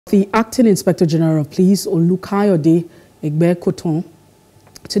The Acting Inspector General of Police, Olukayode, Egbe-tokun,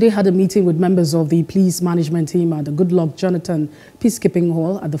 today had a meeting with members of the police management team at the Goodluck Peacekeeping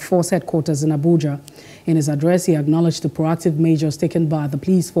Hall at the Force headquarters in Abuja. In his address, he acknowledged the proactive measures taken by the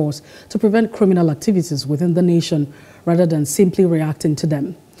police force to prevent criminal activities within the nation rather than simply reacting to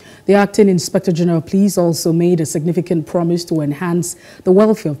them. The Acting Inspector General of Police also made a significant promise to enhance the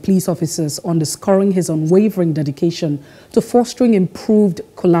welfare of police officers, underscoring his unwavering dedication to fostering improved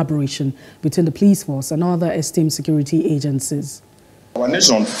collaboration between the police force and other esteemed security agencies. Our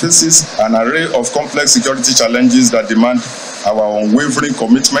nation faces an array of complex security challenges that demand our unwavering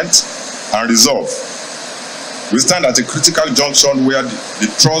commitment and resolve. We stand at a critical junction where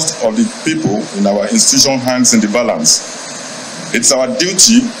the trust of the people in our institution hangs in the balance. It's our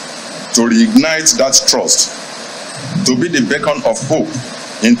duty to reignite that trust, to be the beacon of hope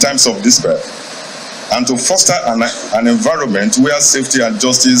in times of despair, and to foster an environment where safety and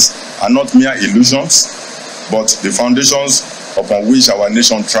justice are not mere illusions, but the foundations upon which our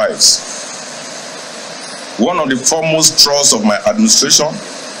nation thrives. One of the foremost thrusts of my administration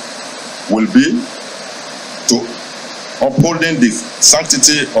will be to upholding the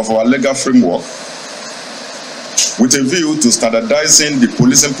sanctity of our legal framework with a view to standardizing the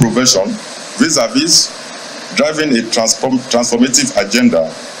policing profession vis-a-vis driving a transformative agenda,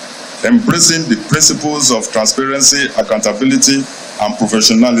 embracing the principles of transparency, accountability, and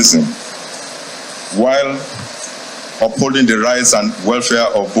professionalism, while upholding the rights and welfare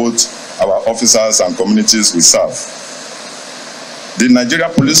of both our officers and communities we serve. The Nigeria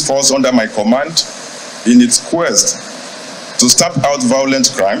Police Force under my command, in its quest to stamp out violent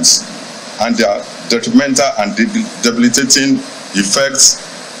crimes and their detrimental and debilitating effects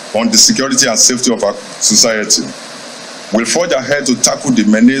on the security and safety of our society, will forge ahead to tackle the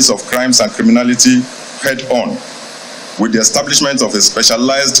menace of crimes and criminality head-on with the establishment of a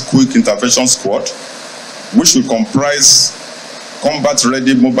specialized quick intervention squad, which will comprise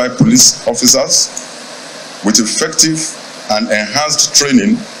combat-ready mobile police officers with effective and enhanced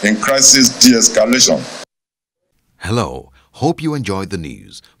training in crisis de-escalation. Hello, hope you enjoyed the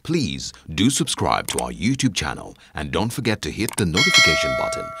news. Please do subscribe to our YouTube channel and don't forget to hit the notification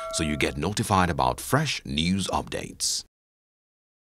button so you get notified about fresh news updates.